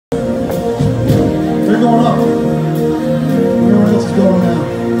going up. Everyone else is going down.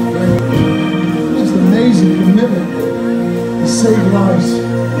 Right? Just amazing commitment to save lives.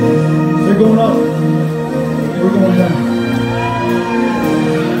 They're going up. We're going down.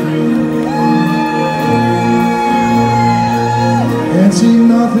 Can't see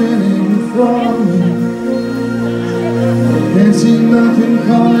nothing in front of me. Can't see nothing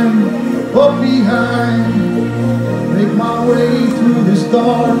coming up behind. Make my way through this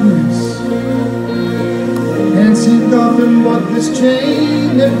darkness. Can't see nothing but this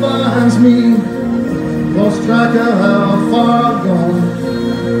chain that binds me. Lost track of how far I've gone.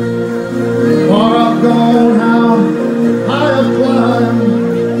 Far I've gone, how high I've climbed.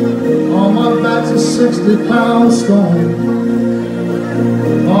 On my back's a 60-pound stone.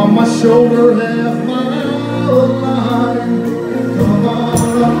 On my shoulder, half mile of line. Come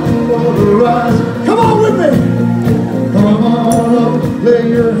on up for the rise. Come on with me. Come on up, lay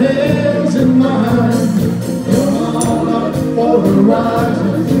your hands in mine. Come on up for the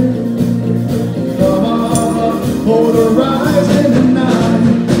rising. Come on up for the rising tonight.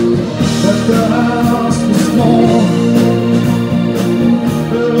 Let the house be small.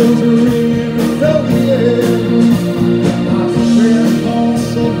 Bells are ringing, felt the air. My friend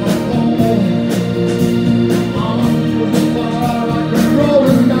pulse of my phone. On with the fire like a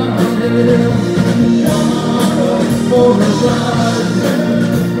rolling downhill. Come on up for the rising.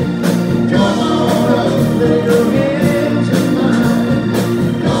 Come on up, lay your hands in mine.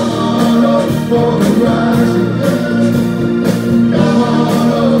 Come on up for the rising. Come on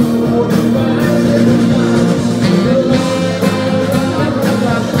up for the rising tonight.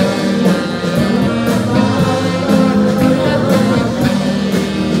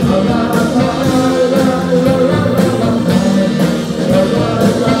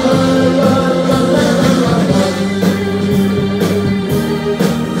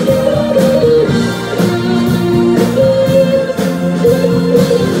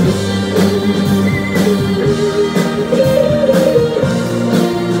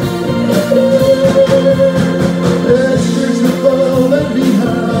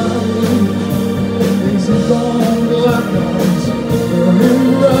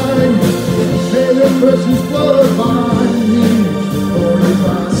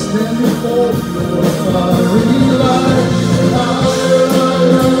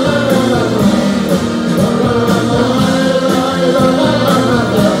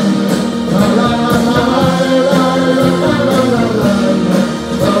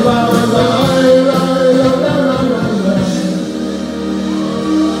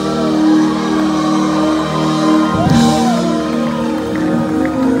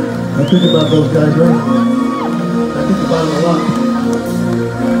 Think about those guys, right? I think about it a lot.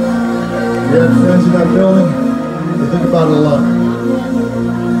 You have friends in that building, you think about it a lot.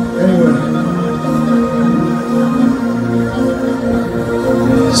 Anyway.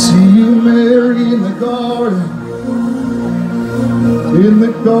 See you, Mary, in the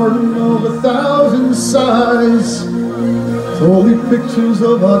garden of 1,000 sighs. Holy pictures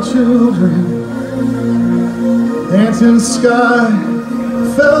of our children, dancing in the sky,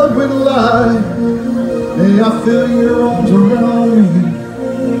 filled with light. May I feel your arms around me.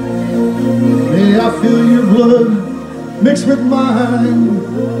 May I feel your blood mixed with mine.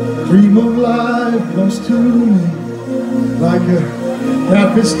 Dream of life comes to me like a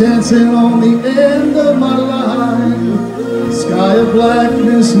catfish dancing on the end of my line. Sky of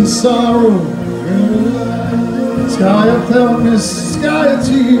blackness and sorrow, sky of darkness, sky of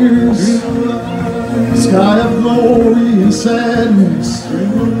tears, sky of glory and sadness,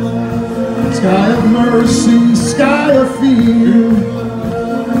 sky of mercy, sky of fear,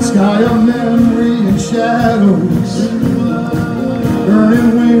 sky of memory and shadows.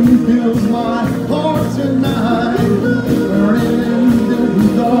 Burning wind fills my heart tonight, burning into the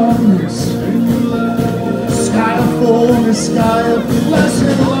darkness. Sky of fullness, sky of flesh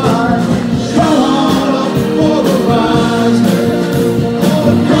and light. Come on up for the rising.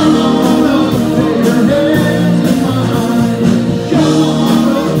 Oh, come on up, lay your hands in mine. Come on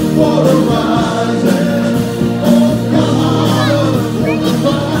up for the rising. Oh, come on up for the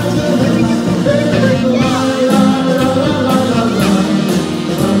rising. Hey, la la la la la la.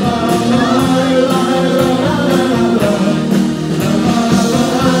 La la la la la la. La la la la la.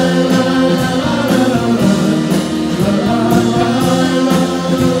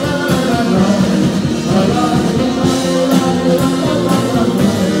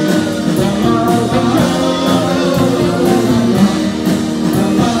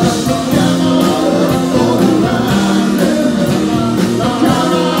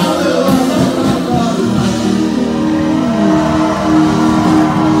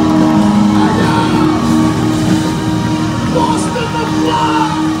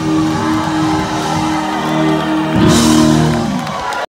 love.